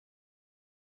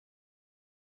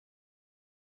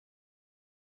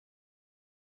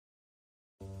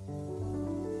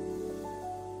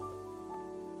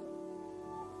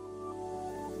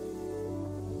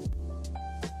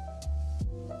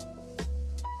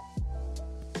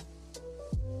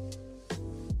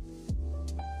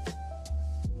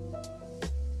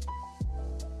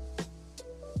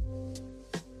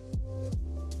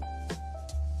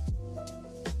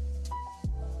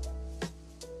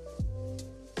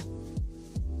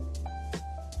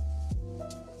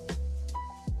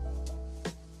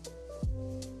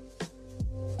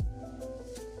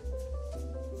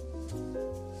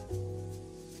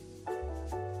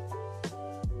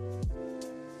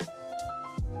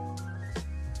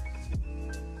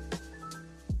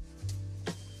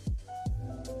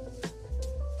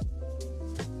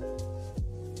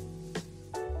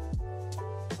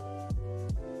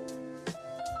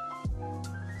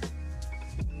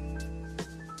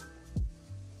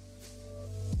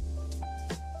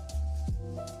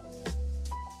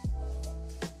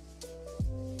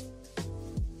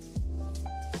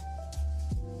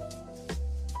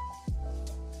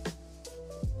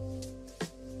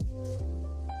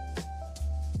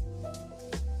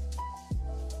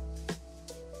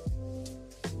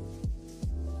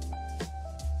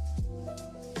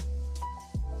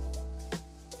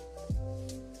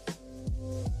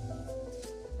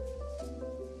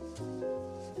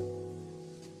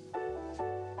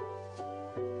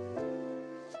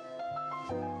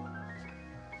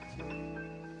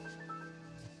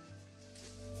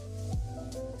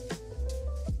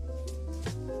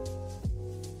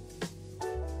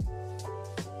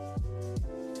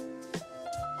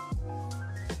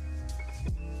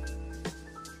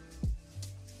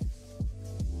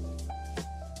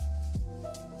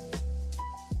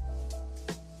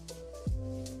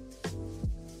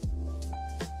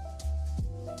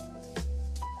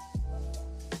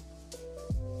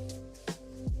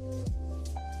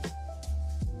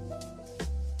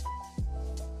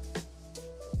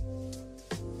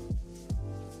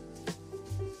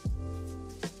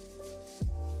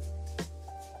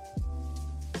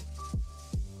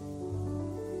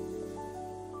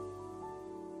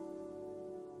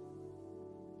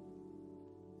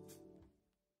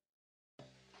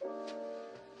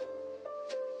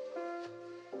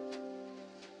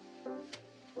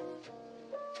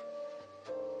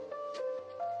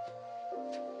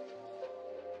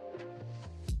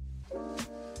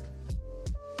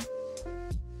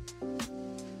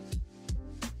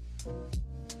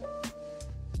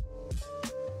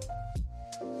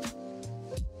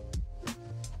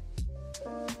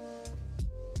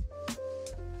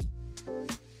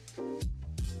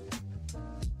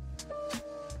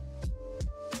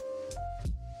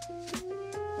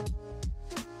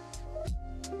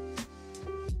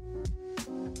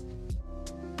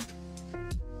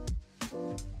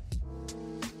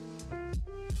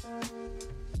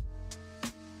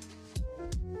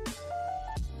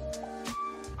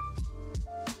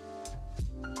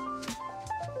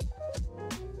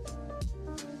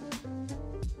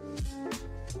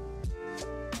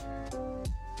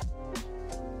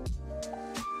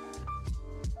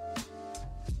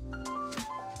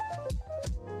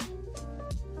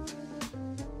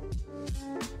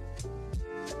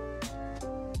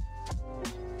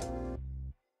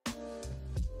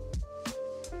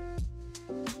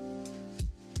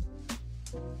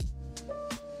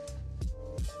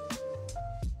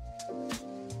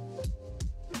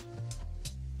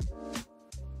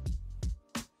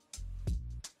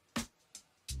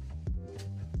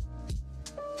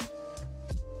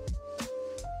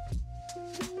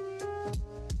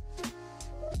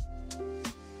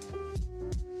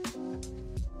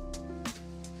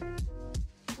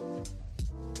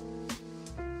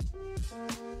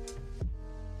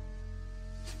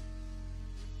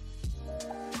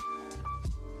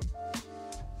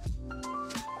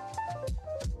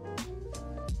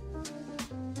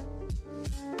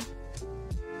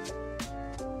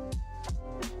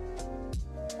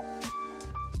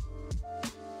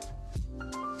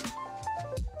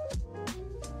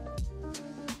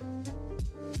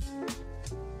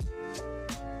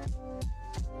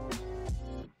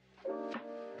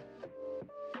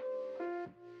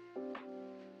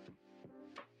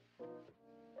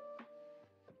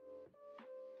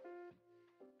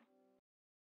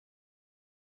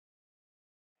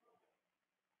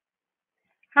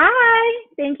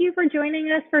Thank you for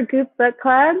joining us for Goop Book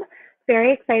Club.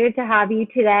 Very excited to have you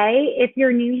today. If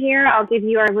you're new here, I'll give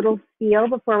you our little spiel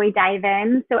before we dive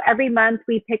in. So every month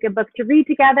we pick a book to read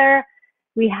together.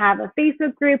 We have a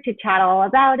Facebook group to chat all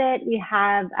about it. We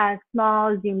have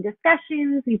small Zoom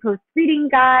discussions. We post reading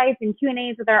guides and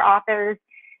Q&As with our authors.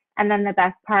 And then the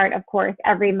best part, of course,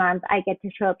 every month I get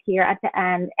to show up here at the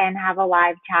end and have a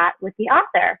live chat with the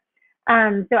author.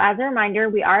 So as a reminder,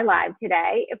 we are live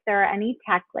today. If there are any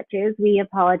tech glitches, we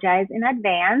apologize in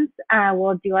advance.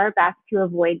 We'll do our best to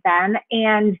avoid them.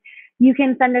 And you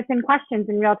can send us in questions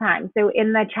in real time. So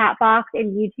in the chat box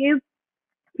in YouTube,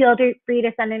 feel free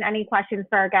to send in any questions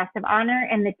for our guest of honor,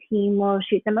 and the team will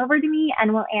shoot them over to me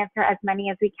and we'll answer as many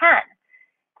as we can.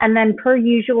 And then per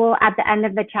usual, at the end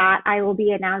of the chat, I will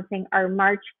be announcing our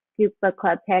March Goop Book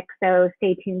Club pick, so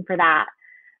stay tuned for that.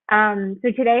 So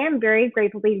today I'm very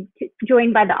grateful to be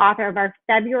joined by the author of our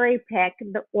February pick,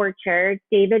 The Orchard,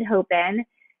 David Hopen.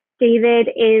 David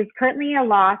is currently a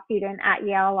law student at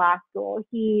Yale Law School.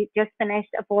 He just finished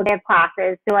a full day of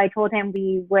classes, so I told him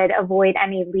we would avoid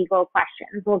any legal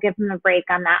questions. We'll give him a break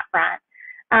on that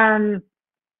front.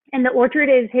 And The Orchard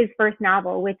is his first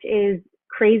novel, which is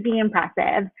crazy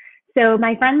impressive. So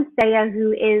my friend Saya,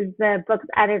 who is the books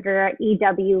editor at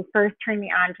EW, first turned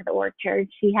me on to The Orchard.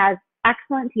 She has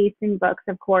excellent taste in books,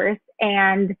 of course,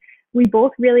 and we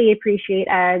both really appreciate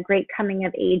a great coming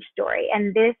of age story.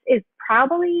 And this is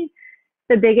probably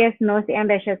the biggest, most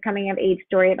ambitious coming of age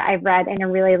story that I've read in a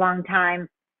really long time.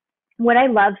 What I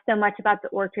loved so much about The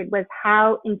Orchard was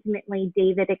how intimately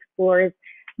David explores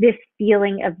this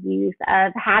feeling of youth,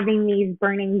 of having these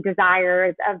burning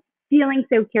desires, of feeling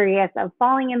so curious, of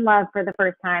falling in love for the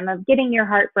first time, of getting your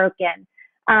heart broken.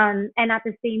 And at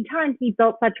the same time, he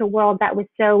built such a world that was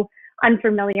so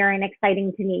unfamiliar and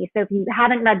exciting to me. So if you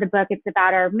haven't read the book, it's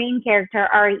about our main character,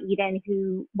 Ari Eden,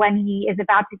 who, when he is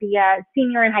about to be a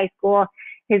senior in high school,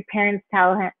 his parents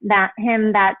tell him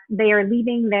that they are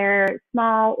leaving their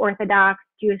small Orthodox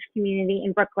Jewish community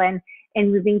in Brooklyn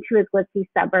and moving to a glitzy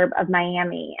suburb of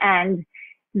Miami. And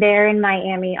there in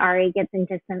Miami, Ari gets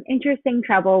into some interesting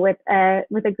trouble with a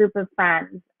group of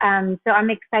friends. So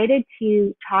I'm excited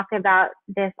to talk about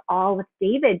this all with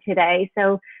David today.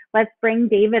 So let's bring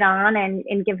David on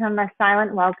and give him a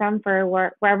silent welcome for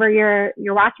wherever you're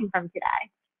watching from today.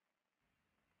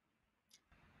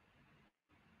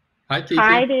 Hi, Kiki.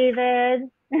 Hi, David.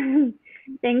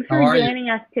 Thanks for joining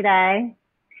us today.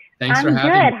 Thanks I'm for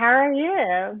having good. me. How are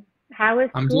you? How is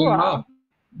school? I'm doing well.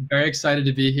 Very excited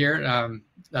to be here.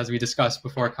 As we discussed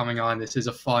before coming on, this is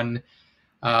a fun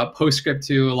postscript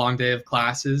to a long day of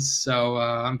classes. So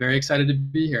I'm very excited to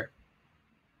be here.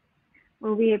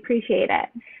 Well, we appreciate it.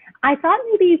 I thought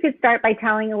maybe you could start by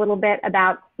telling a little bit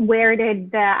about where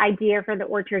did the idea for The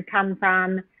Orchard come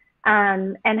from,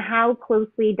 and how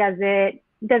closely does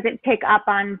it pick up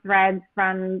on threads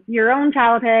from your own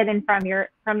childhood and from your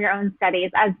own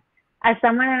studies? As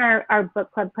someone in our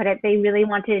book club put it, they really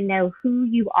wanted to know who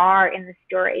you are in the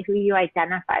story, who you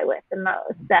identify with the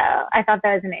most. So I thought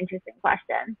that was an interesting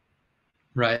question.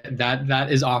 Right.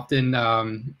 That is often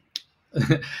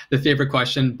the favorite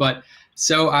question. But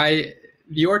so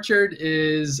The Orchard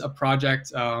is a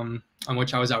project on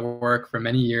which I was at work for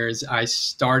many years. I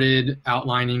started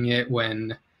outlining it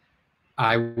when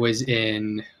I was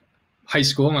in high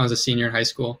school, when I was a senior in high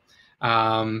school.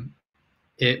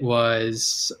 It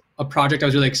was a project I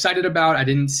was really excited about. I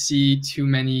didn't see too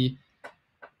many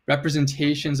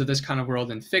representations of this kind of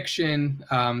world in fiction,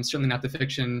 certainly not the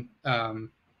fiction to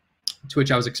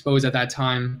which I was exposed at that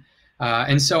time.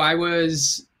 And so I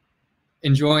was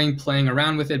enjoying playing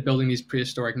around with it, building these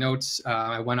prehistoric notes.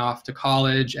 I went off to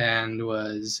college and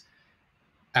was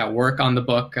at work on the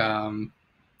book on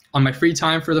my free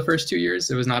time for the first 2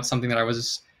 years. It was not something that I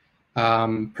was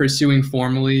pursuing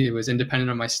formally. It was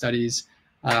independent of my studies.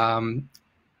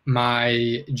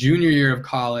 My junior year of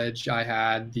college, I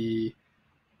had the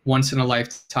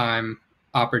once-in-a-lifetime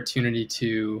opportunity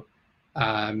to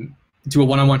do a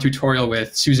one-on-one tutorial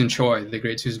with Susan Choi, the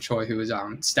great Susan Choi, who was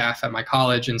on staff at my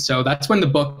college. And so that's when the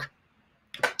book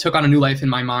took on a new life in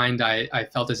my mind. I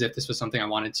felt as if this was something I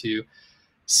wanted to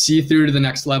see through to the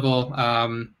next level.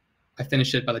 I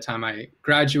finished it by the time I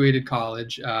graduated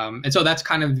college. And so that's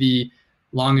kind of the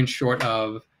long and short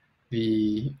of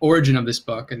the origin of this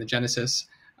book and the genesis.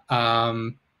 I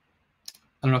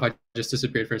don't know if I just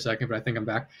disappeared for a second, but I think I'm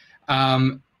back.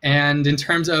 And in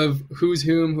terms of who's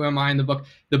who am I in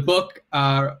the book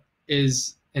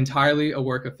is entirely a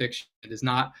work of fiction. It is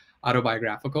not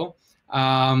autobiographical,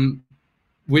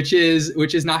 which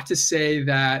is not to say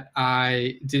that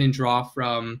I didn't draw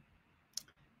from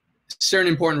certain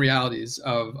important realities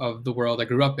of the world I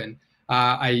grew up in.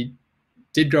 I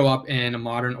did grow up in a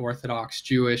modern Orthodox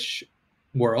Jewish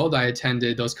world. I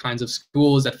attended those kinds of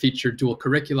schools that featured dual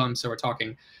curriculum. So we're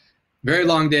talking very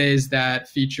long days that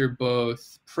feature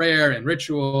both prayer and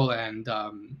ritual and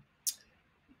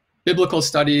biblical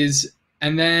studies.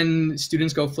 And then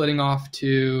students go flitting off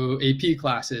to AP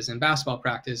classes and basketball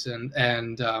practice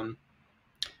and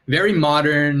very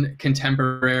modern,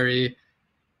 contemporary,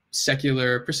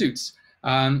 secular pursuits.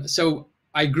 So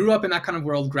I grew up in that kind of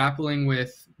world, grappling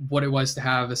with what it was to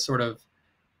have a sort of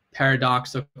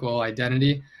paradoxical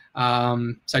identity.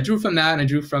 So I drew from that, and I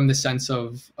drew from the sense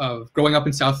of growing up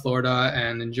in South Florida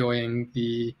and enjoying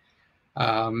the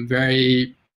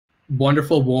very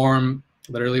wonderful, warm,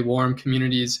 literally warm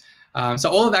communities. So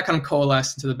all of that kind of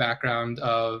coalesced into the background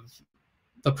of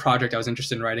the project I was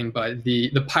interested in writing, but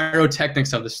the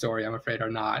pyrotechnics of the story, I'm afraid,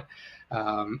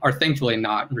 are thankfully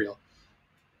not real.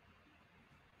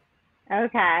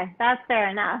 Okay, that's fair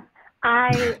enough.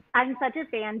 I'm such a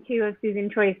fan too of Susan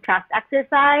Choi's trust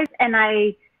exercise, and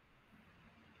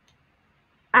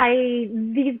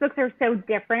these books are so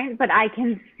different, but I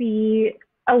can see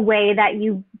a way that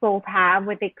you both have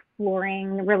with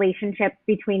exploring relationships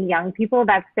between young people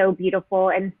that's so beautiful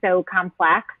and so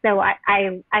complex. So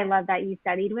I love that you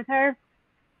studied with her.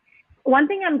 One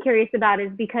thing I'm curious about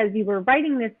is because you were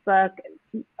writing this book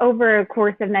over a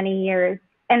course of many years,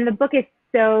 and the book is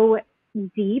so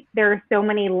deep. There are so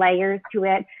many layers to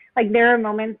it. Like there are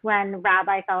moments when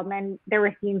Rabbi Feldman, there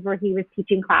were scenes where he was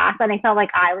teaching class and I felt like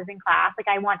I was in class. Like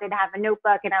I wanted to have a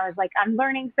notebook and I was like, I'm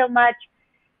learning so much.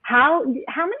 How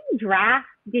many drafts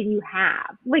did you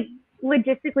have? Like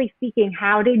logistically speaking,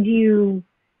 how did you,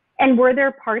 and were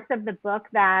there parts of the book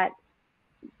that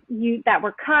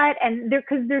were cut, and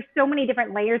because there's so many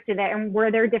different layers to that, and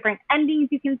were there different endings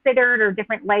you considered or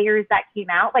different layers that came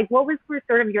out? Like what was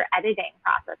sort of your editing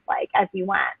process like as you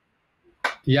went?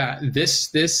 Yeah, this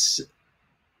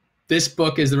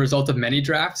book is the result of many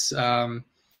drafts. I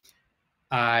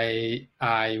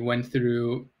went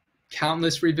through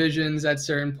countless revisions at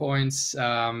certain points,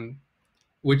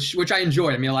 which I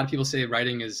enjoyed. I mean, a lot of people say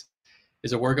writing is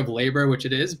a work of labor, which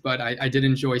it is, but I did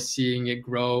enjoy seeing it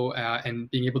grow and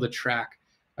being able to track,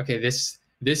 okay, this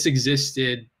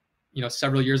existed,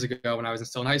 several years ago when I was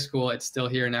still in high school. It's still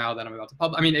here now that I'm about to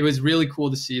publish. I mean, it was really cool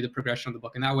to see the progression of the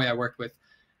book. And that way I worked with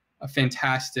a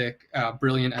fantastic,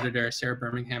 brilliant editor, Sarah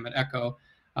Birmingham at Echo.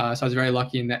 So I was very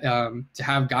lucky in that, to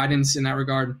have guidance in that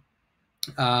regard.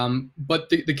 But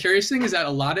the curious thing is that a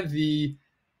lot of the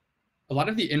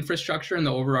infrastructure and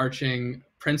the overarching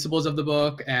principles of the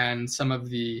book and some of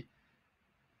the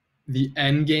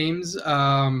end games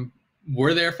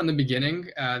were there from the beginning.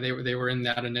 They were in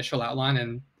that initial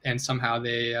outline, and somehow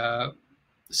they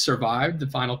survived the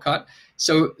final cut.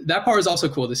 So that part is also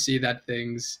cool to see that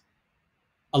things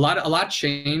a lot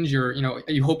change.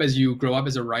 You hope as you grow up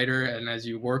as a writer and as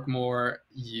you work more,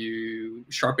 you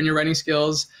sharpen your writing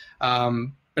skills. But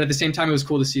at the same time, it was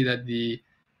cool to see that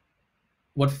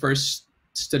what first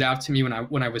stood out to me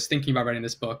when I was thinking about writing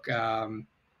this book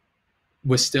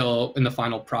was still in the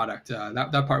final product.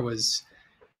 That part was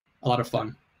a lot of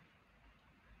fun.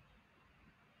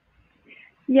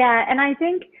 Yeah, and I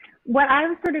think what I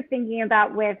was sort of thinking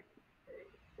about with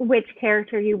which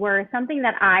character you were, something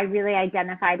that I really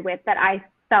identified with, that I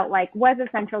felt like was a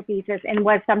central thesis and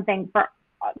was something for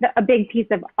a big piece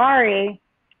of Ari,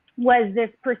 was this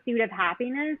pursuit of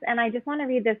happiness. And I just want to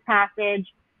read this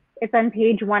passage. It's on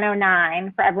page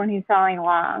 109 for everyone who's following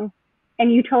along.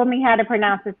 And you told me how to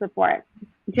pronounce this before.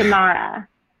 Gemara.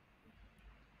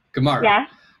 Gemara. Yeah?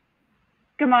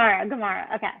 Gemara.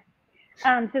 Okay.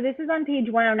 So this is on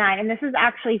page 109, and this is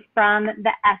actually from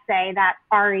the essay that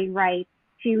Ari writes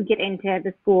to get into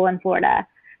the school in Florida.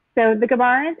 So the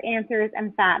Gemara's answer is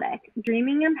emphatic.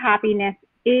 Dreaming of happiness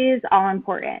is all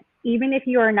important, even if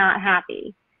you are not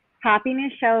happy.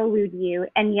 Happiness shall elude you,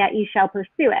 and yet you shall pursue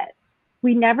it.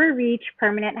 We never reach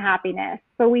permanent happiness,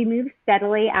 but we move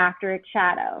steadily after its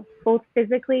shadow, both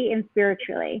physically and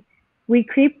spiritually. We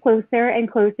creep closer and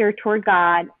closer toward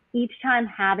God, each time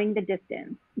halving the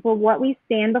distance, but what we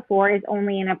stand before is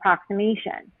only an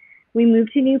approximation. We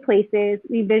move to new places,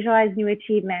 we visualize new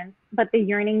achievements, but the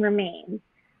yearning remains,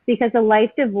 because a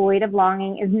life devoid of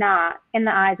longing is not, in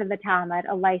the eyes of the Talmud,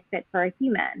 a life fit for a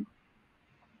human.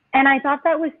 And I thought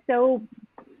that was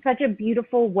such a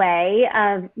beautiful way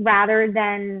of, rather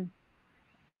than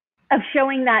of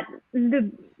showing that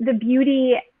the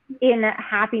beauty in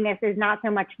happiness is not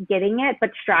so much getting it, but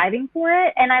striving for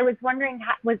it. And I was wondering,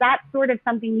 was that sort of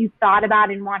something you thought about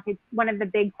and wanted, one of the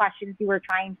big questions you were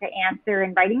trying to answer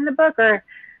in writing the book, or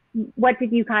what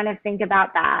did you kind of think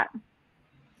about that?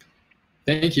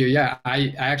 Thank you. Yeah,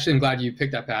 I actually am glad you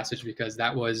picked that passage, because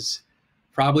that was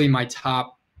probably my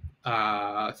top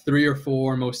 3 or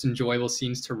 4 most enjoyable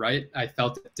scenes to write. I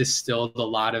felt it distilled a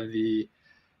lot of the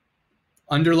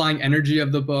underlying energy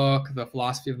of the book, the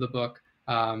philosophy of the book.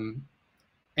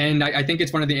 And I think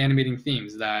it's one of the animating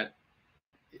themes that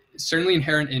certainly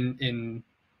inherent in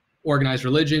organized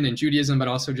religion and Judaism, but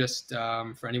also just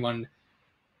for anyone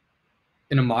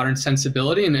in a modern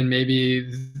sensibility. And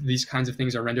maybe these kinds of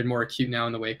things are rendered more acute now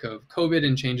in the wake of COVID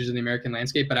and changes in the American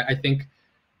landscape. But I think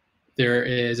there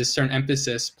is a certain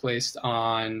emphasis placed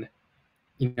on,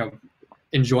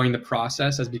 enjoying the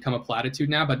process has become a platitude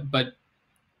now. But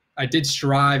I did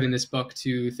strive in this book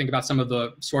to think about some of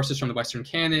the sources from the Western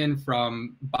canon,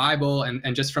 from Bible,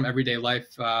 and just from everyday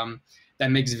life that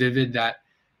makes vivid that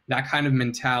kind of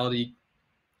mentality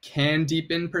can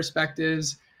deepen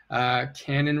perspectives,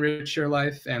 can enrich your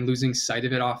life, and losing sight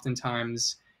of it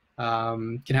oftentimes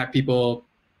can have people,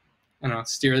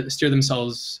 steer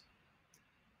themselves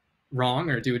wrong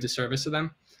or do a disservice to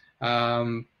them.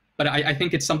 But I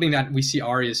think it's something that we see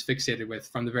Ari is fixated with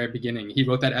from the very beginning. He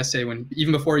wrote that essay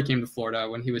even before he came to Florida,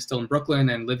 when he was still in Brooklyn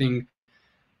and living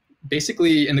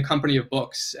basically in the company of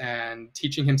books and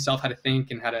teaching himself how to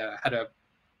think and how to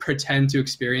pretend to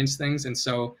experience things. And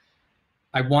so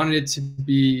I wanted it to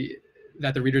be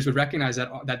that the readers would recognize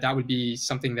that would be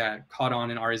something that caught on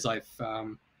in Ari's life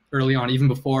early on, even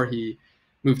before he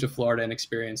moved to Florida and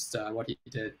experienced what he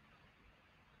did.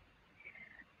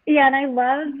 Yeah, and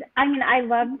I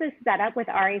love the setup with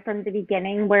Ari from the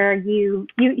beginning, where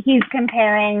he's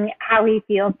comparing how he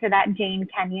feels to that Jane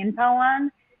Kenyon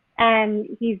poem,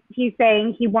 and he's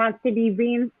saying he wants to be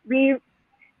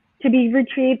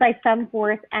retrieved by some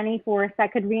force, any force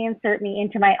that could reinsert me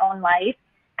into my own life.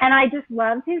 And I just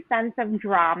loved his sense of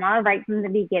drama right from the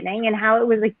beginning, and how it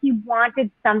was like he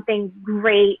wanted something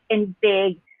great and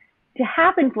big to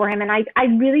happen for him. And I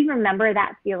really remember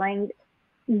that feeling,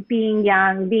 being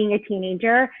young, being a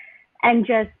teenager, and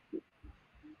just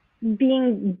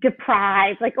being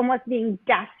deprived, like almost being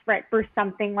desperate for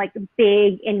something like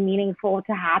big and meaningful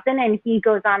to happen. And he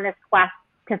goes on this quest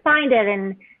to find it,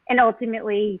 and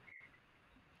ultimately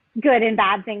good and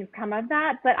bad things come of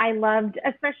that. But I loved,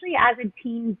 especially as a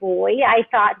teen boy, I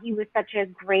thought he was such a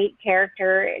great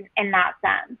character in that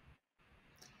sense.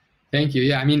 Thank you.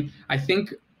 Yeah, I mean, I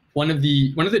think one of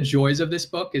the joys of this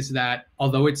book is that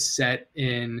although it's set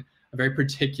in a very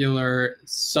particular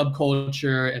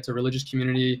subculture, it's a religious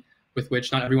community with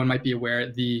which not everyone might be aware,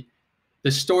 the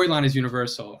storyline is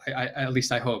universal. At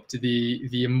least I hoped.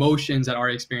 The emotions that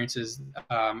Ari experiences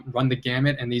run the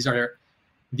gamut, and these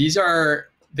are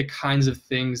the kinds of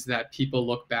things that people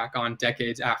look back on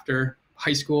decades after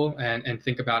high school and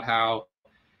think about how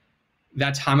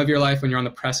that time of your life when you're on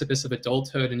the precipice of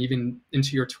adulthood and even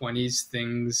into your 20s,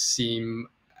 things seem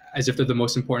as if they're the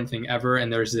most important thing ever.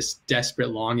 And there's this desperate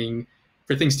longing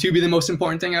for things to be the most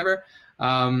important thing ever.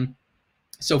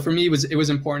 So for me, it was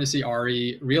important to see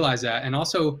Ari realize that. And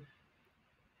also,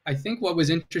 I think what was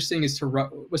interesting is to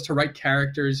write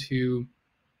characters who,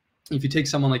 if you take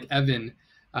someone like Evan,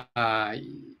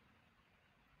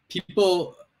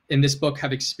 people in this book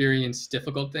have experienced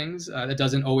difficult things. That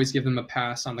doesn't always give them a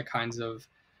pass on the kinds of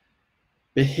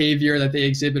behavior that they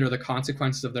exhibit or the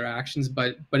consequences of their actions.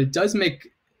 But it does make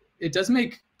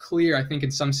clear, I think,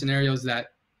 in some scenarios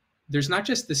that there's not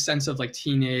just this sense of like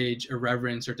teenage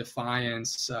irreverence or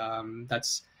defiance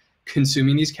that's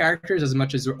consuming these characters, as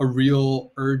much as a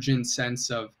real urgent sense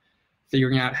of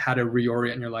figuring out how to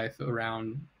reorient your life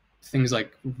around things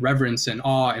like reverence and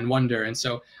awe and wonder. And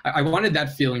so I wanted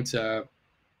that feeling to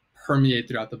permeate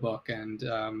throughout the book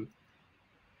and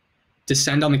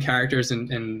descend on the characters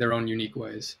in their own unique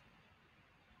ways.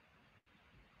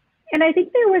 And I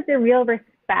think there was a real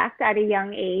respect at a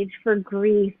young age for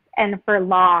grief and for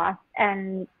loss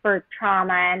and for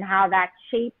trauma and how that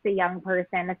shapes a young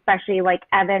person, especially like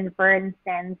Evan, for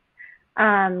instance,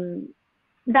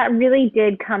 that really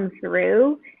did come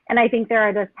through. And I think there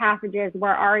are those passages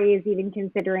where Ari is even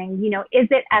considering, is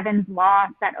it Evan's loss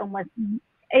that almost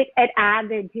it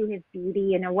added to his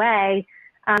beauty in a way.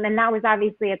 And that was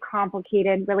obviously a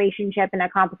complicated relationship and a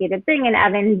complicated thing. And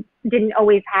Evan didn't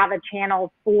always have a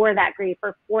channel for that grief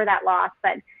or for that loss,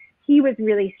 but he was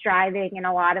really striving in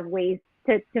a lot of ways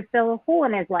to fill a hole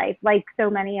in his life, like so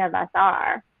many of us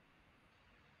are.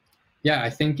 Yeah,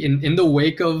 I think in the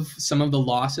wake of some of the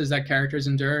losses that characters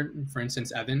endure, for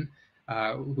instance, Evan,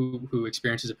 who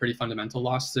experiences a pretty fundamental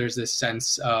loss, there's this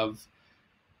sense of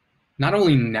not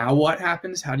only now what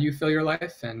happens, how do you fill your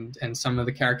life? And some of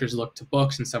the characters look to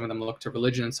books, and some of them look to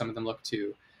religion, and some of them look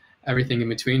to everything in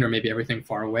between, or maybe everything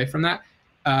far away from that.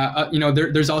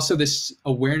 There's also this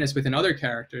awareness within other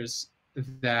characters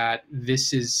that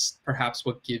this is perhaps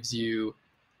what gives you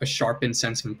a sharpened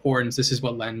sense of importance. This is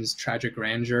what lends tragic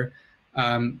grandeur.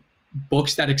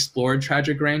 Books that explored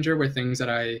tragic grandeur were things that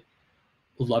I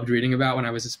loved reading about when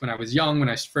I was young, when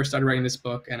I first started writing this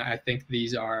book. And I think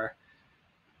these are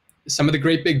some of the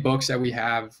great big books that we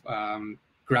have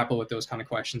grapple with those kind of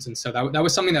questions. And so that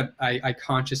was something that I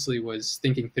consciously was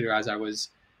thinking through as I was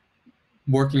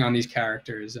working on these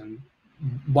characters. And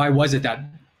why was it that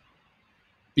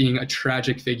being a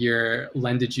tragic figure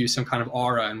lended you some kind of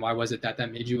aura, and why was it that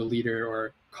made you a leader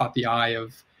or caught the eye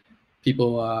of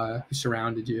people who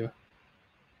surrounded you?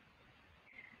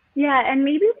 Yeah, and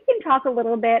maybe we can talk a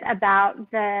little bit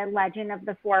about the legend of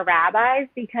the four rabbis,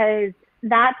 because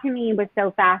that to me was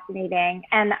so fascinating.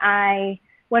 And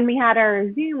when we had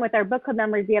our Zoom with our book club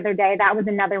members the other day, that was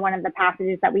another one of the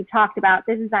passages that we talked about.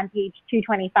 This is on page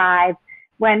 225,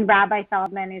 when Rabbi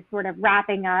Feldman is sort of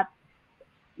wrapping up,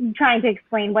 trying to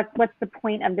explain what's the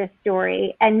point of this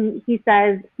story. And he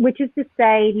says, which is to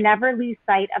say, never lose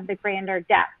sight of the grander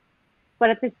depth. But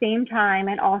at the same time,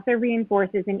 it also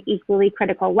reinforces an equally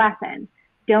critical lesson.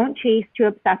 Don't chase too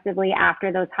obsessively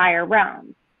after those higher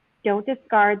realms. Don't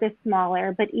discard the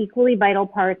smaller but equally vital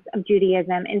parts of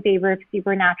Judaism in favor of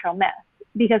supernatural myths.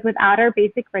 Because without our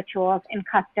basic rituals and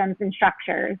customs and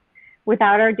structures,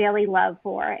 without our daily love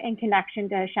for and connection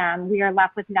to Hashem, we are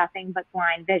left with nothing but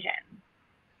blind vision.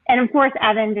 And of course,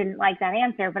 Evan didn't like that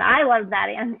answer, but I loved that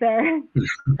answer.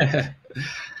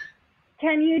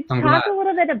 Can you talk a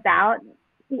little bit about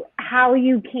how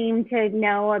you came to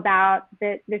know about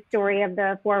the story of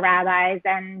the four rabbis?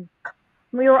 And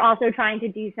we were also trying to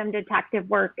do some detective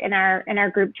work in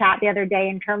our group chat the other day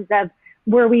in terms of,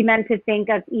 were we meant to think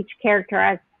of each character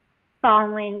as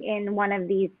following in one of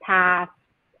these paths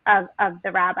of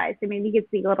the rabbis? So maybe you could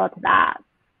speak a little to that.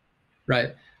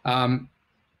 Right.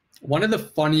 One of the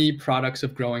funny products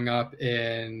of growing up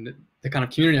in the kind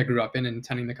of community I grew up in and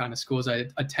attending the kind of schools I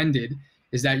attended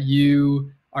is that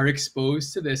you are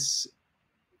exposed to this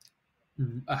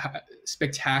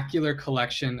spectacular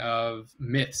collection of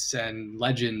myths and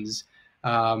legends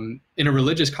in a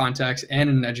religious context and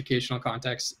in an educational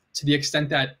context, to the extent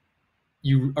that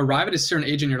you arrive at a certain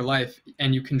age in your life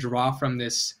and you can draw from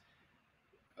this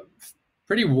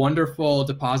pretty wonderful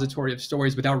depository of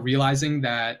stories without realizing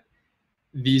that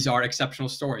these are exceptional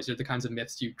stories. They're the kinds of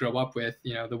myths you grow up with,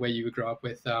 the way you would grow up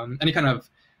with any kind of,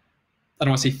 I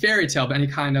don't want to say fairy tale, but any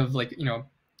kind of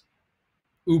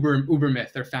uber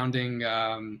myth or founding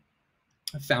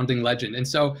legend. And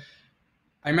so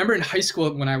I remember in high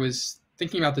school when I was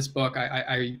thinking about this book,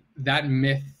 I that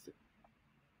myth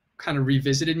kind of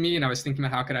revisited me, and I was thinking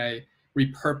about how could I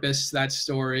repurpose that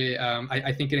story.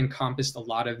 I think it encompassed a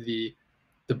lot of the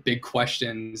big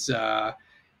questions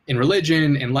in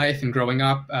religion, in life, and growing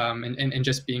up, and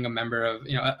just being a member of,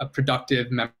 a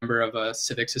productive member of a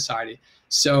civic society.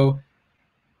 So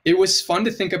it was fun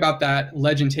to think about that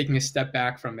legend taking a step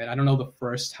back from it. I don't know the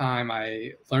first time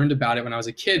I learned about it when I was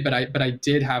a kid, but I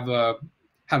did have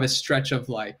a stretch of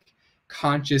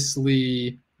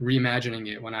consciously reimagining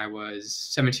it when I was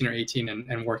 17 or 18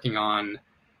 and working on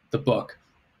the book.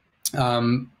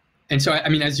 And so,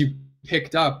 as you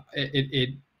picked up,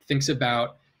 it thinks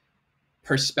about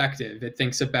perspective. It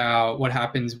thinks about what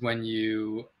happens when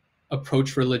you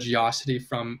approach religiosity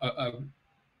from a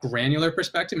granular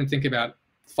perspective and think about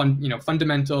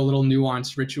fundamental little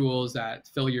nuanced rituals that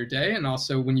fill your day. And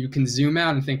also when you can zoom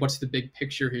out and think, what's the big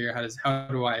picture here? How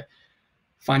do I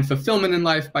find fulfillment in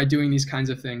life by doing these kinds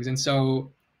of things? And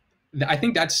so I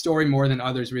think that story more than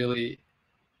others really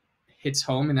hits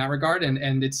home in that regard.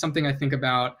 And it's something I think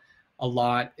about a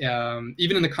lot,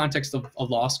 even in the context of a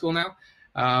law school now.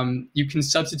 You can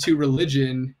substitute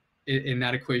religion in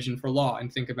that equation for law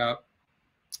and think about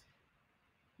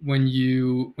when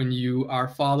you are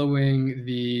following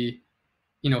the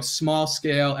small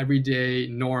scale everyday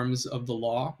norms of the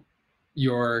law,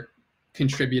 you're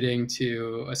contributing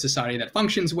to a society that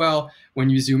functions well. When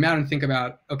you zoom out and think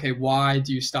about, okay, why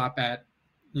do you stop at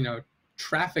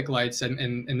traffic lights in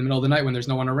the middle of the night when there's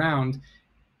no one around?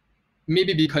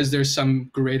 Maybe because there's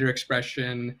some greater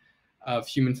expression of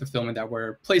human fulfillment that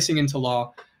we're placing into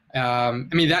law.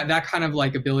 That kind of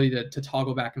ability to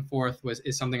toggle back and forth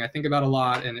is something I think about a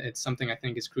lot, and it's something I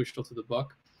think is crucial to the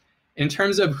book. In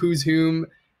terms of who's whom,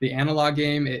 the analog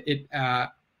game,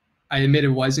 I admit it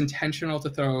was intentional to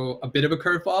throw a bit of a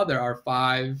curveball. There are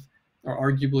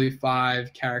arguably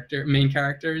five main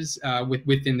characters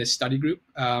within this study group,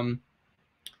 in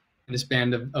this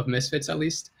band of misfits at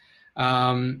least.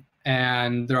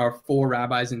 And there are four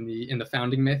rabbis in the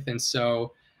founding myth, and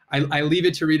so I leave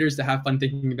it to readers to have fun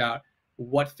thinking about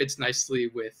what fits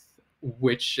nicely with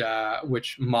which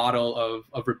model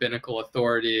of rabbinical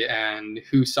authority and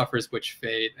who suffers which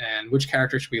fate, and which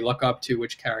character should we look up to,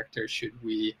 which character should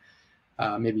we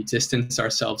maybe distance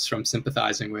ourselves from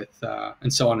sympathizing with,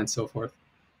 and so on and so forth.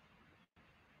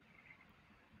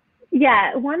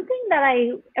 Yeah, one thing that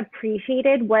I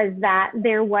appreciated was that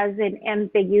there was an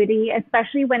ambiguity,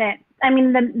 especially when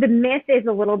the myth is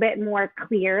a little bit more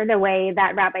clear the way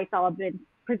that Rabbi Sullivan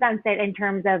presents it in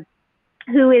terms of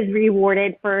who is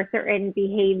rewarded for certain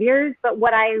behaviors. But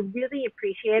what I really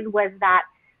appreciated was that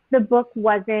the book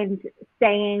wasn't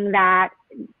saying that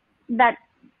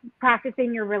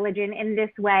practicing your religion in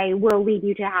this way will lead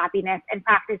you to happiness, and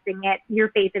practicing your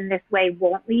faith in this way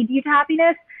won't lead you to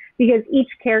happiness, because each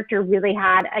character really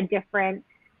had a different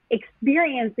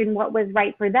experience in what was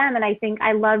right for them. And I think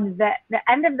I loved the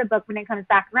end of the book when it comes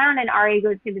back around and Ari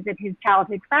goes to visit his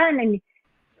childhood friend, and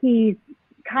he's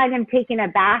kind of taken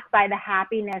aback by the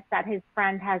happiness that his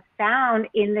friend has found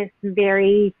in this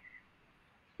very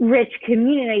rich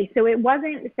community. So it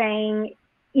wasn't saying,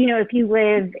 if you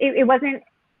live, it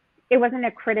wasn't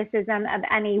a criticism of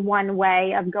any one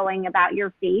way of going about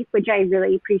your faith, which I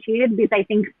really appreciated, because I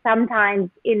think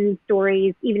sometimes in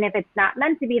stories, even if it's not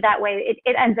meant to be that way,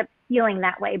 it ends up feeling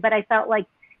that way. But I felt like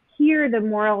here the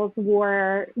morals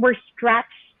were stretched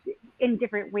in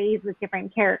different ways with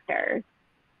different characters.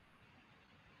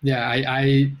 Yeah,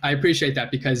 I appreciate that,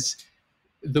 because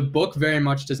the book very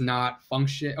much does not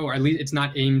function, or at least it's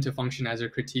not aimed to function as a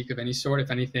critique of any sort. If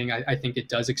anything, I think it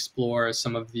does explore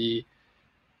some of the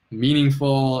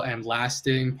meaningful and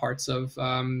lasting parts of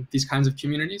these kinds of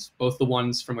communities, both the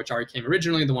ones from which Ari came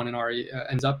originally, the one in Ari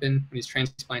ends up in when he's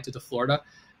transplanted to Florida.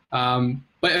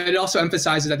 But it also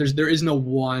emphasizes that there is no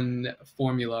one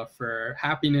formula for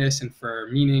happiness and for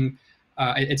meaning.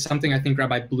 It's something I think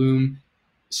Rabbi Bloom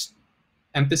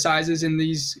emphasizes in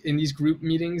these group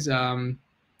meetings. And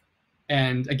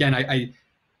again, I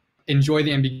enjoy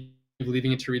the ambiguity of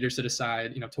leaving it to readers to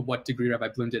decide, to what degree Rabbi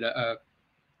Bloom did a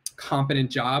competent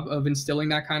job of instilling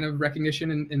that kind of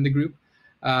recognition in the group.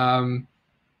 But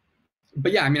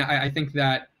yeah, I think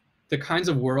that the kinds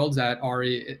of worlds that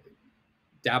Ari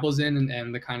dabbles in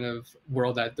and the kind of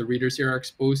world that the readers here are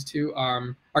exposed to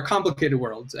are complicated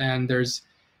worlds, and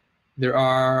there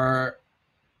are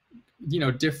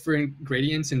different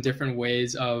gradients and different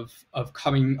ways of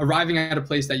arriving at a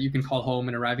place that you can call home,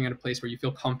 and arriving at a place where you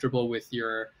feel comfortable with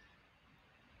your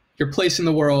place in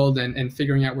the world and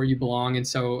figuring out where you belong. And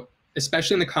so,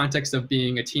 especially in the context of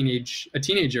being a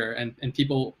teenager and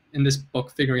people in this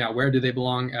book figuring out where do they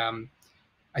belong,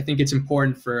 I think it's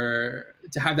important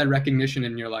to have that recognition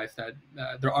in your life that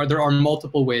there are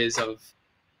multiple ways of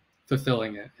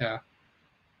fulfilling it. Yeah.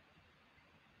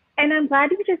 And I'm glad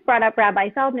you just brought up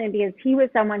Rabbi Feldman, because he was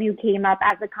someone who came up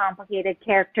as a complicated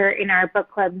character in our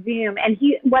book club Zoom. And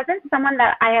he wasn't someone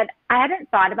that I hadn't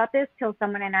thought about this till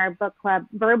someone in our book club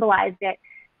verbalized it.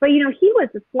 But, he was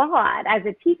flawed as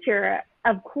a teacher,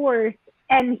 of course,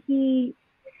 and he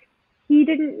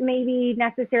didn't maybe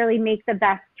necessarily make the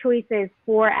best choices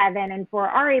for Evan and for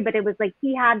Ari, but it was like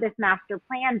he had this master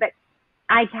plan, but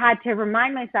I had to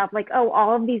remind myself,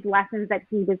 all of these lessons that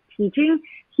he was teaching,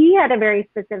 he had a very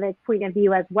specific point of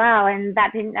view as well. And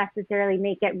that didn't necessarily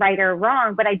make it right or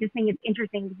wrong, but I just think it's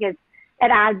interesting because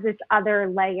it adds this other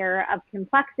layer of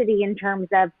complexity in terms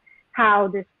of how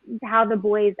the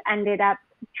boys ended up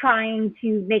trying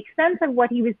to make sense of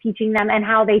what he was teaching them and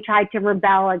how they tried to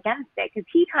rebel against it. Because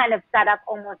he kind of set up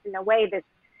almost in a way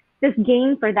this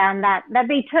game for them that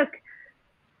they took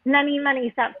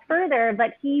many steps further,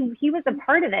 but he was a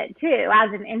part of it too,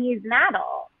 and he's an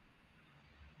adult.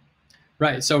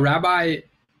 Right. So Rabbi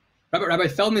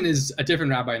Feldman is a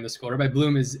different rabbi in the school. Rabbi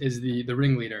Bloom is the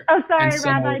ringleader. Oh, sorry, so,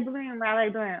 Rabbi Bloom.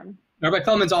 Rabbi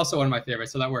Feldman's also one of my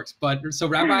favorites, so that works. But so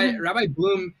Rabbi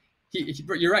Bloom,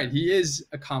 you're right. He is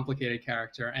a complicated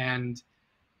character, and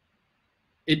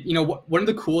one of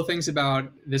the cool things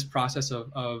about this process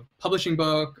of publishing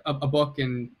a book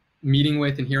and meeting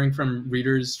with and hearing from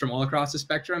readers from all across the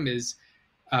spectrum is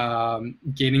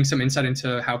gaining some insight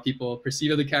into how people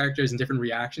perceive other characters and different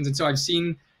reactions. And so I've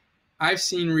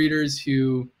seen readers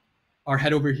who are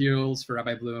head over heels for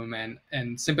Rabbi Bloom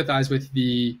and sympathize with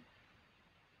the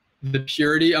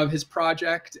purity of his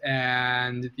project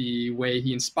and the way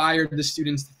he inspired the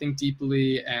students to think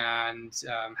deeply and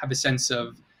have a sense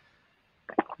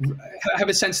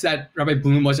that Rabbi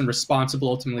Bloom wasn't responsible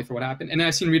ultimately for what happened. And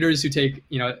I've seen readers who take,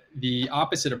 the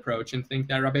opposite approach and think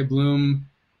that Rabbi Bloom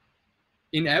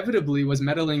inevitably was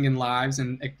meddling in lives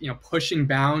and, pushing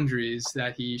boundaries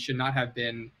that he should not have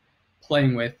been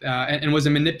playing with, and was a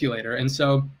manipulator. And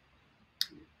so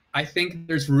I think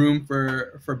there's room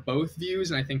for both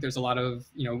views, and I think there's a lot of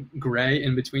gray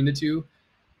in between the two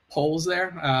poles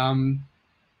there.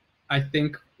 I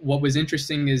think what was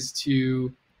interesting is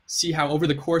to see how over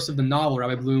the course of the novel,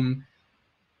 Rabbi Bloom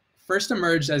first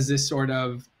emerged as this sort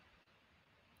of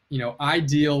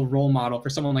ideal role model for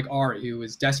someone like Ari, who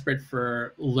was desperate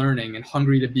for learning and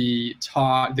hungry to be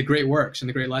taught the great works and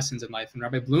the great lessons in life. And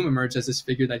Rabbi Bloom emerged as this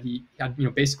figure that he had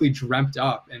basically dreamt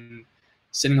up and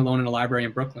sitting alone in a library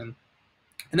in Brooklyn.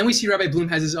 And then we see Rabbi Bloom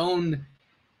has his own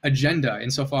agenda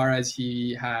insofar as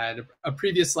he had a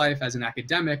previous life as an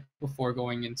academic before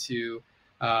going into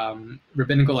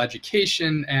rabbinical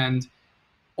education, and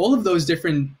all of those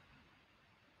different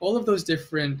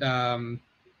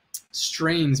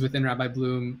strains within Rabbi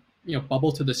Bloom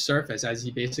bubble to the surface as he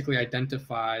basically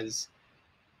identifies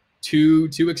two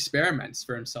experiments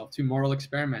for himself, two moral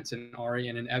experiments in Ari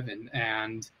and in Evan.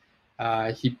 And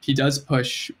he does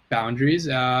push boundaries,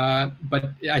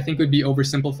 but I think it would be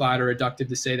oversimplified or reductive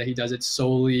to say that he does it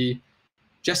solely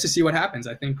just to see what happens.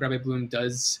 I think Rabbi Bloom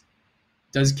does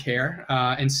care,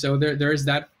 and so there is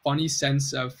that funny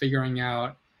sense of figuring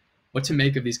out what to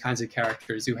make of these kinds of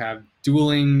characters who have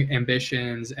dueling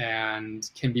ambitions and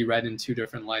can be read in two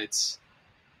different lights.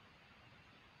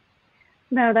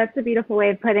 No, that's a beautiful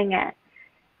way of putting it.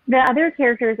 The other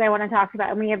characters I want to talk about,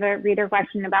 and we have a reader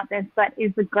question about this, but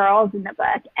is the girls in the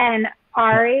book. And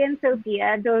Ari and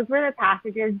Sophia, those were the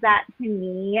passages that, to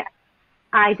me,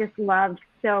 I just loved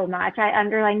so much. I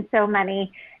underlined so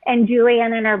many. And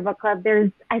Julianne in our book club,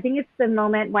 I think it's the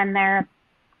moment when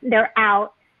they're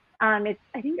out. It's,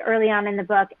 I think, early on in the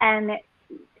book, and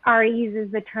Ari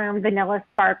uses the term vanilla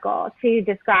sparkle to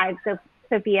describe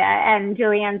Sophia. And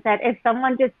Julianne said, if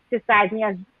someone just describes me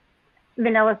as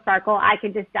vanilla sparkle, I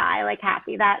could just die like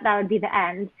happy. That would be the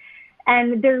end.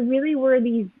 And there really were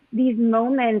these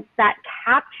moments that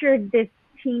captured this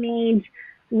teenage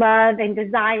love and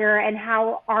desire, and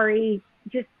how Ari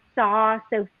just saw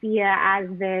Sophia as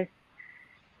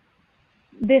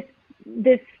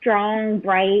this strong,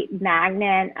 bright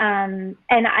magnet. And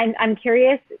I'm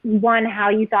curious, one, how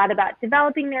you thought about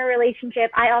developing their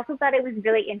relationship. I also thought it was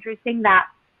really interesting that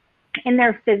in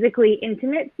their physically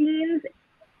intimate scenes,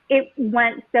 it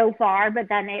went so far, but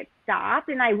then it stopped.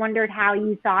 And I wondered how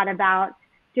you thought about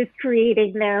just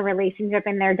creating their relationship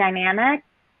and their dynamic.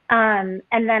 And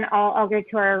then I'll get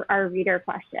to our reader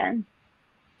question.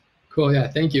 Cool. Yeah.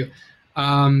 Thank you.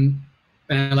 And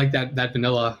I like that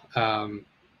vanilla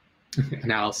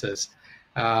analysis.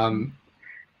 I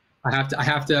have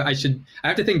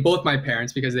to thank both my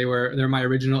parents, because they're my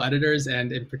original editors,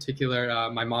 and in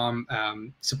particular, my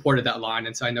mom supported that line,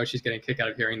 and so I know she's getting a kick out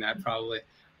of hearing that, probably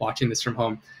watching this from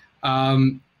home.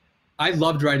 I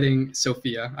loved writing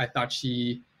Sophia. I thought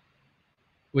she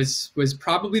was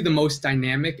probably the most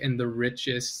dynamic and the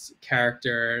richest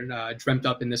character dreamt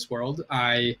up in this world.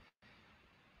 I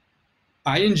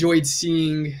enjoyed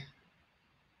seeing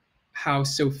how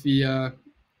Sophia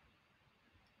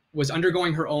was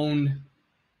undergoing her own,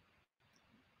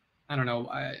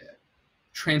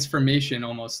 transformation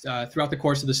almost throughout the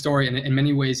course of the story, and in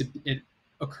many ways it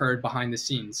occurred behind the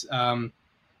scenes.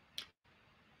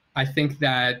 I think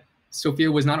that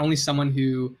Sophia was not only someone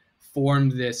who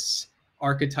formed this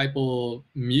archetypal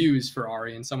muse for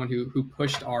Ari, and someone who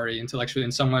pushed Ari intellectually,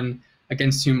 and someone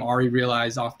against whom Ari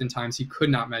realized oftentimes he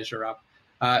could not measure up.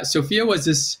 Sophia was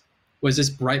this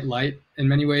bright light in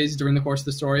many ways during the course of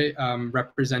the story,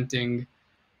 representing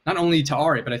not only to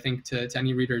Ari, but I think to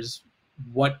any readers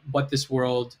what this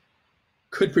world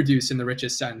could produce in the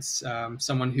richest sense.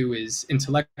 Someone who is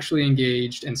intellectually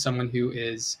engaged, and someone who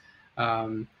is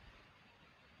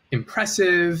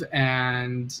impressive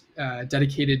and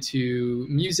dedicated to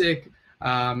music,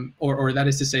 or that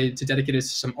is to say, dedicated to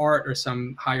some art or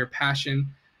some higher passion.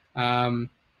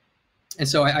 And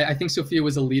so I think Sophia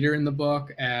was a leader in the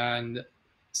book, and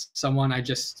someone I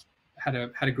just had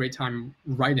a great time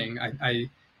writing. I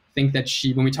think that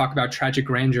when we talk about tragic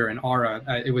grandeur and aura,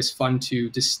 it was fun to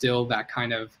distill that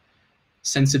kind of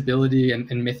sensibility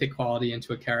and mythic quality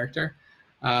into a character.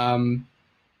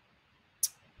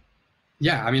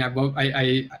 Yeah, I mean,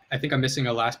 I think I'm missing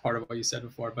a last part of what you said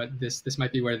before, but this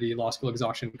might be where the law school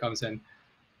exhaustion comes in.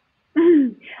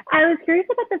 I was curious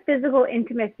about the physical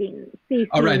intimacy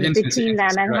between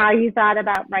them, and how you thought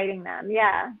about writing them.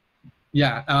 Yeah.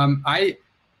 Yeah.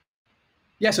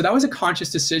 So that was a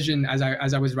conscious decision as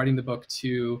I was writing the book,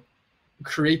 to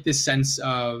create this sense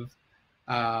of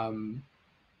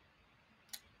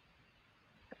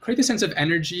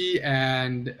energy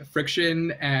and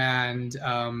friction and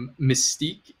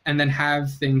mystique, and then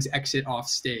have things exit off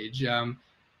stage.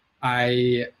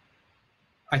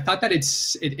 I thought that it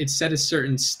set a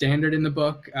certain standard in the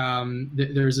book.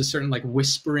 There's a certain like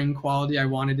whispering quality I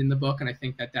wanted in the book, and I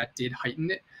think that did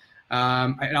heighten it.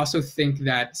 I also think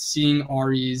that seeing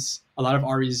a lot of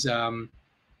Ari's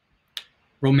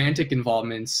romantic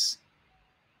involvements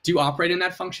do operate in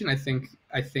that function. I think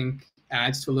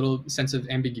adds to a little sense of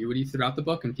ambiguity throughout the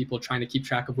book, and people trying to keep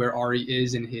track of where Ari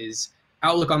is in his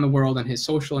outlook on the world and his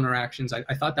social interactions. I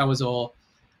thought that was all.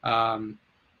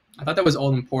 I thought that was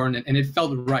all important, and it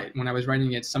felt right when I was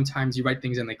writing it. Sometimes you write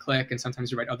things and they click, and sometimes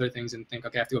you write other things and think,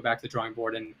 okay, I have to go back to the drawing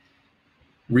board and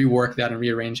rework that and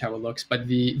rearrange how it looks. But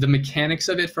the mechanics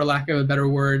of it, for lack of a better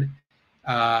word,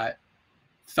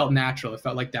 felt natural. It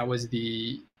felt like that was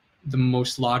the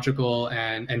most logical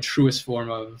and truest form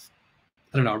of,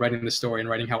 I don't know, writing the story and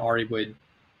writing how Ari would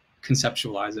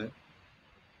conceptualize it.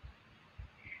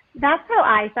 That's how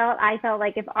I felt. I felt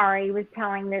like if Ari was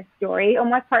telling this story,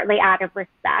 almost partly out of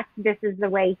respect, this is the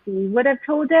way he would have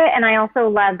told it. And I also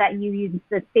love that you used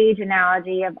the stage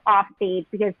analogy of off stage,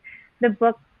 because the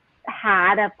book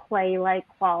had a play-like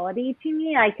quality to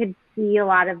me. I could see a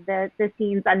lot of the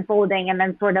scenes unfolding and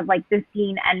then sort of like the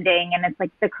scene ending, and it's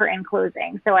like the curtain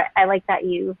closing. So I like that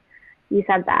you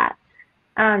said that.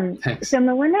 So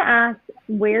Melinda asks,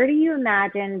 where do you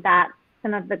imagine that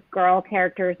some of the girl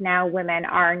characters now, women,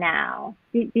 are now?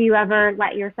 Do you ever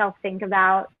let yourself think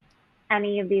about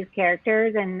any of these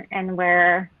characters and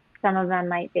where some of them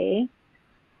might be?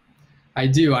 I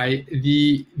do.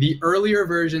 The earlier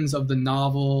versions of the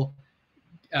novel,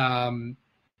 to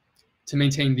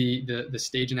maintain the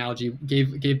stage analogy,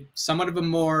 gave somewhat of a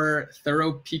more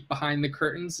thorough peek behind the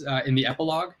curtains in the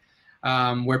epilogue,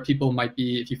 where people might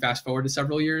be, if you fast forward to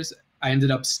several years. I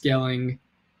ended up scaling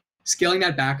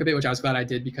that back a bit, which I was glad I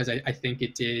did, because I think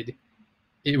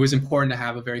it was important to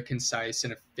have a very concise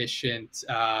and efficient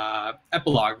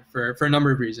epilogue for a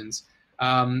number of reasons.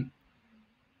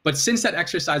 But since that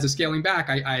exercise of scaling back,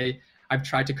 I've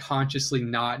tried to consciously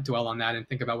not dwell on that and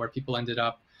think about where people ended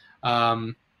up.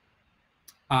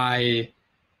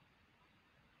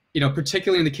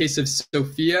 Particularly in the case of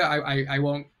Sophia, I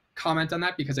won't comment on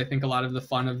that, because I think a lot of the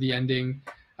fun of the ending,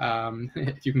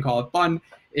 if you can call it fun,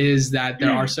 is that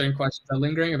there are certain questions that are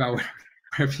lingering about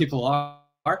where people are.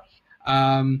 But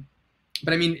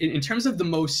I mean, in terms of the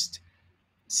most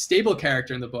stable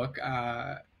character in the book,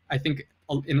 I think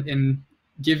in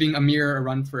giving Amir a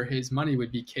run for his money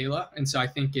would be Kayla. And so I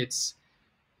think it's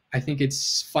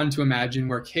fun to imagine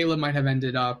where Kayla might have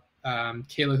ended up.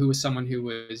 Kayla, who was someone who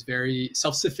was very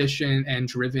self-sufficient and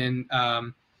driven,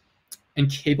 and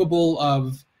capable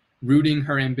of rooting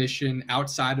her ambition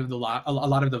outside of a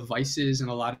lot of the vices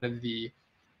and a lot of the,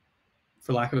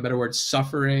 for lack of a better word,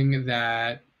 suffering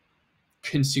that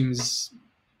consumes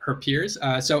her peers.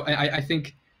 So I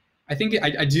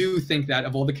do think that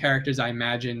of all the characters I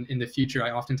imagine in the future,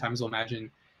 I oftentimes will imagine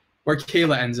where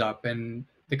Kayla ends up and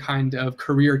the kind of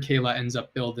career Kayla ends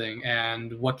up building,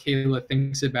 and what Kayla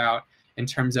thinks about in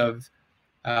terms of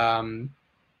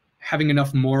having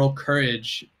enough moral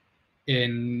courage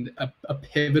in a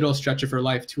pivotal stretch of her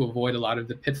life to avoid a lot of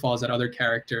the pitfalls that other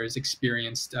characters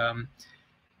experienced.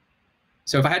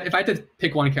 So if I had to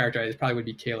pick one character, it probably would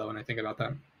be Kayla when I think about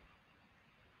that.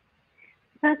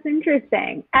 That's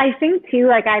interesting. I think too,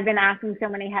 like, I've been asking so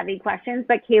many heavy questions,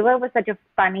 but Kayla was such a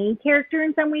funny character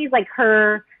in some ways. Like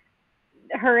her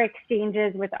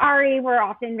exchanges with Ari were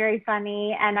often very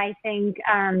funny. And I think,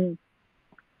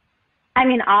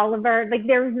 Oliver, like,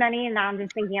 there was many, and now I'm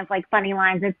just thinking of like funny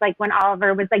lines. It's like when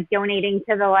Oliver was like donating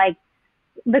to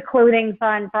the clothing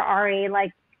fund for Ari,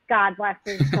 like, God bless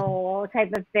his soul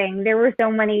type of thing. There were so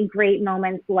many great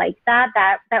moments like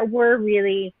that were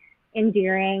really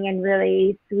endearing and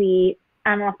really sweet.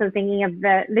 I'm also thinking of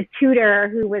the tutor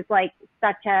who was like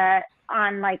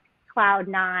on like cloud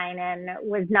nine and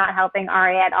was not helping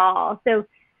Ari at all. So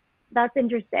that's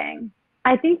interesting.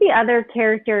 I think the other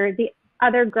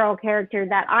girl character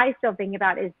that I still think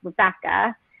about is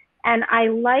Rebecca. And I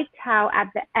liked how at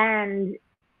the end,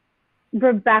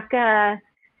 Rebecca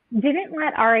didn't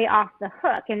let Ari off the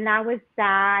hook, and that was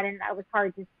sad and that was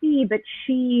hard to see, but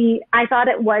I thought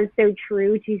it was so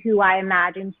true to who I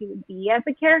imagined she would be as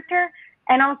a character,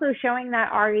 and also showing that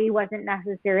Ari wasn't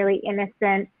necessarily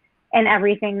innocent in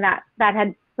everything that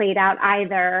had played out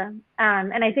either.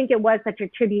 And I think it was such a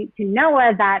tribute to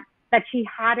Noah that she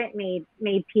hadn't made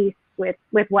peace with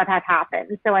what had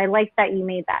happened. So I like that you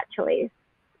made that choice.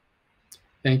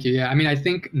 Thank you. Yeah, I mean, I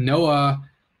think Noah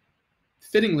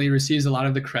fittingly receives a lot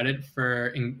of the credit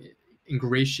for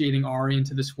ingratiating Ari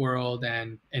into this world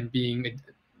and being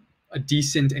a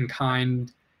decent and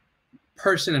kind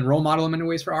person and role model in many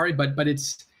ways for Ari. But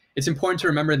it's it's important to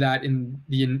remember that in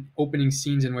the opening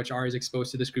scenes in which Ari is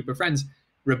exposed to this group of friends,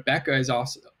 Rebecca is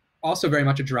also very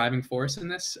much a driving force in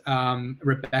this.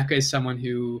 Rebecca is someone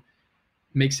who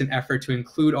makes an effort to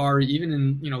include Ari, even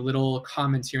in little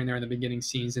comments here and there in the beginning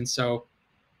scenes. And so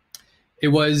it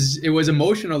was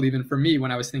emotional even for me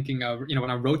when I was thinking of,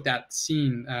 when I wrote that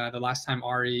scene, the last time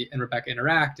Ari and Rebecca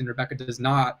interact, and Rebecca does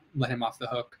not let him off the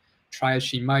hook, try as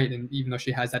she might, and even though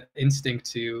she has that instinct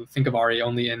to think of Ari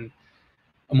only in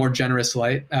a more generous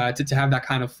light, to have that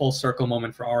kind of full circle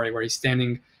moment for Ari where he's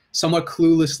standing somewhat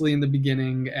cluelessly in the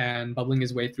beginning and bubbling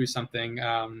his way through something,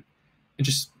 and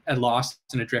just at lost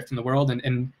and adrift in the world, and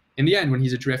in the end when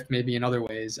he's adrift maybe in other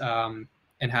ways, and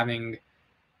having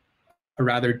a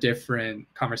rather different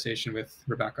conversation with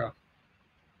Rebecca.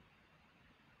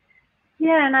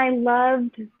 Yeah, and I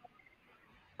loved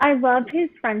his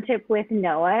friendship with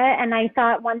Noah. And I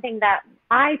thought one thing that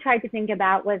I tried to think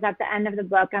about was at the end of the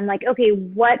book, I'm like, okay,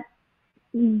 what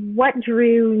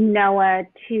drew Noah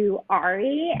to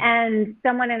Ari? And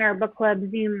someone in our book club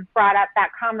Zoom brought up that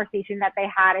conversation that they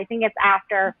had. I think it's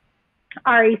after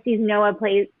Ari sees Noah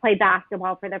play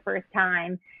basketball for the first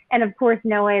time. And of course,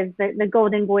 Noah is the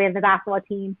golden boy of the basketball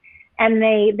team. And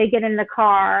they get in the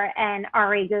car and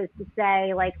Ari goes to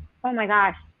say, like, oh my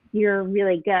gosh, you're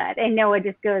really good. And Noah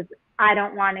just goes, I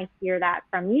don't want to hear that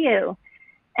from you.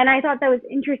 And I thought that was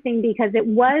interesting because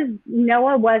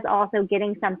Noah was also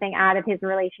getting something out of his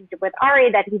relationship with Ari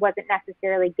that he wasn't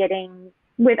necessarily getting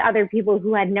with other people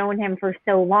who had known him for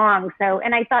so long. So,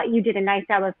 and I thought you did a nice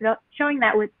job of showing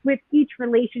that with each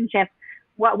relationship,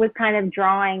 what was kind of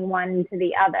drawing one to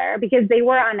the other, because they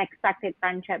were unexpected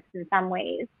friendships in some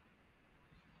ways.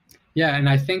 Yeah, and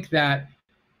I think that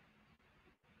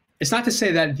it's not to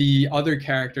say that the other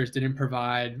characters didn't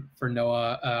provide for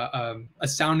Noah a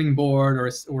sounding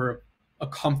board or a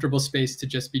comfortable space to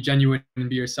just be genuine and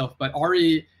be yourself. But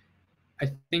Ari,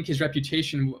 I think his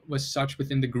reputation was such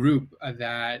within the group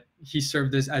that he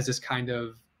served as this kind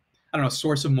of, I don't know,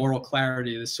 source of moral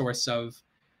clarity, the source of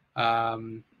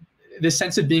this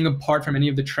sense of being apart from any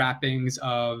of the trappings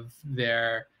of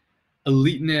their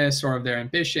eliteness or of their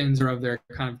ambitions or of their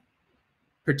kind of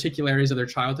particularities of their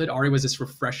childhood. Ari was this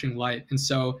refreshing light. And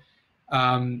so,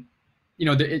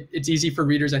 it's easy for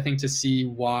readers, I think, to see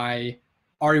why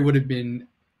Ari would have been,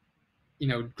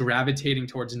 gravitating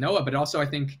towards Noah. But also, I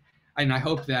think, and I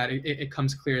hope that it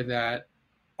comes clear that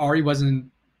Ari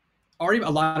a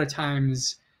lot of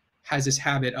times has this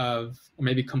habit of, or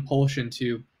maybe compulsion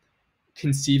to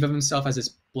conceive of himself as this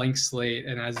blank slate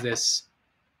and as this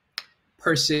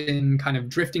person kind of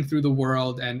drifting through the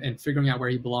world and figuring out where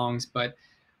he belongs. But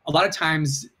a lot of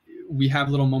times we have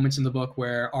little moments in the book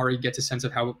where Ari gets a sense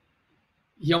of how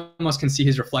he almost can see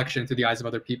his reflection through the eyes of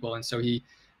other people. And so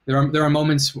there are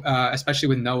moments, especially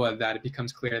with Noah, that it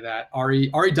becomes clear that Ari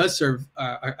does serve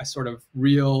a sort of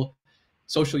real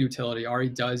social utility. Ari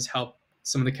does help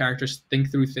some of the characters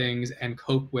think through things and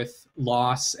cope with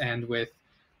loss and with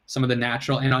some of the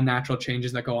natural and unnatural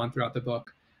changes that go on throughout the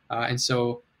book. And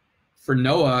so for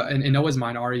Noah, in Noah's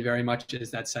mind, Ari very much is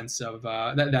that sense of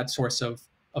that source of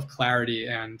clarity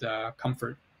and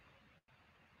comfort.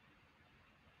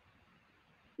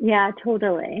 Yeah,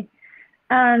 totally.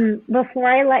 Before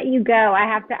I let you go, I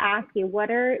have to ask you, what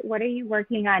are you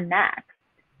working on next?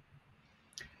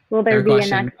 Will there be a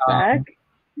next book?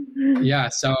 Yeah,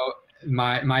 so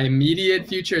my immediate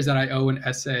future is that I owe an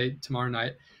essay tomorrow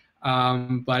night.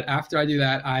 But after I do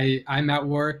that, I'm at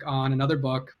work on another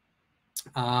book.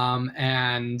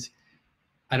 And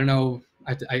I don't know,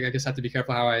 I guess I have to be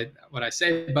careful what I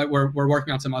say, but we're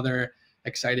working on some other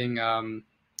exciting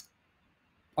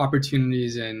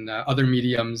opportunities in other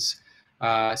mediums.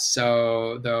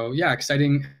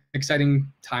 Exciting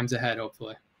times ahead,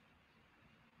 hopefully.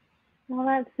 Well,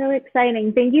 that's so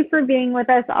exciting. Thank you for being with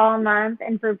us all month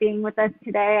and for being with us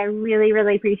today. I really,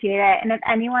 really appreciate it. And if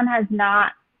anyone has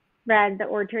not read The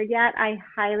Orchard yet, I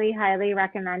highly, highly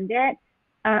recommend it.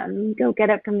 Go get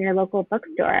it from your local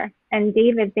bookstore. And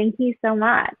David, thank you so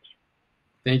much.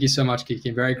 Thank you so much, Kiki.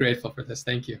 I'm very grateful for this.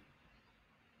 Thank you.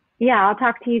 Yeah, I'll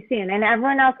talk to you soon. And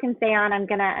everyone else can stay on. I'm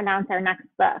going to announce our next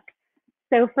book.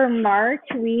 So for March,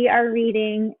 we are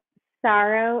reading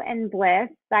Sorrow and Bliss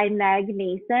by Meg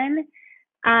Mason.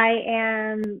 I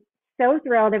am so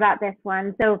thrilled about this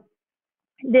one. So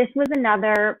this was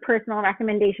another personal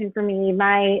recommendation for me.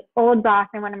 My old boss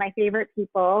and one of my favorite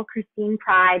people, Christine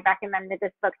Pride, recommended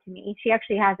this book to me. She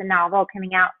actually has a novel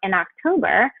coming out in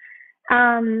October.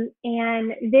 And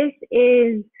this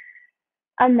is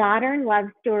a modern love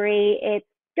story. It's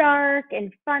dark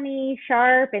and funny,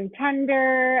 sharp and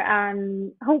tender,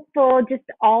 hopeful, just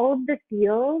all of the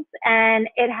feels. And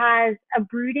it has a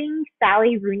brooding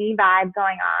Sally Rooney vibe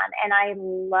going on. And I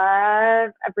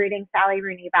love a brooding Sally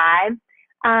Rooney vibe.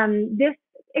 This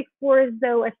explores,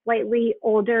 though, a slightly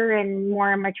older and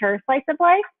more mature slice of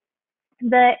life.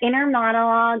 The inner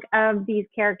monologue of these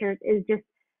characters is just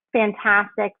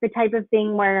fantastic. The type of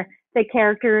thing where the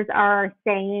characters are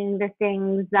saying the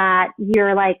things that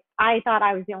you're like, I thought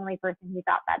I was the only person who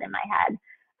thought that in my head.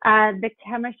 The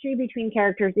chemistry between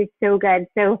characters is so good.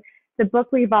 So the book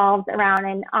revolves around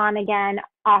an on again,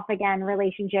 off again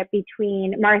relationship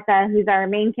between Martha, who's our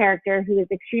main character, who is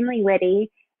extremely witty,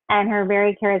 and her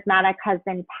very charismatic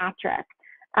husband, Patrick.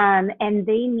 And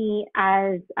they meet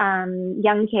as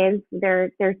young kids,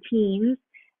 they're teens,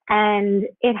 and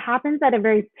it happens at a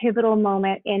very pivotal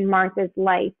moment in Martha's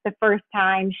life. The first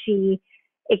time she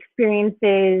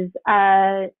experiences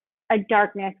a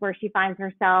darkness where she finds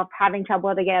herself having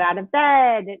trouble to get out of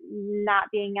bed, not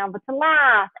being able to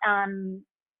laugh,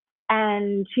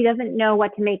 and she doesn't know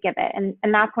what to make of it.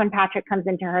 And that's when Patrick comes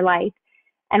into her life.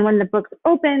 And when the book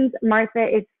opens, Martha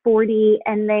is 40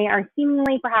 and they are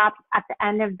seemingly perhaps at the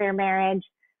end of their marriage,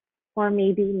 or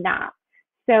maybe not.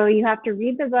 So you have to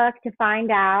read the book to find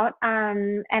out.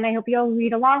 And I hope you'll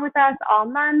read along with us all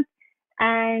month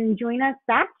and join us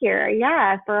back here,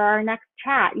 for our next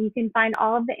chat. You can find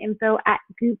all of the info at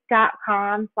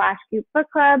goop.com/goop book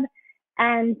club.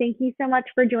 And thank you so much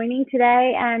for joining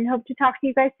today, and hope to talk to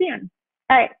you guys soon.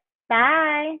 All right,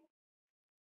 bye.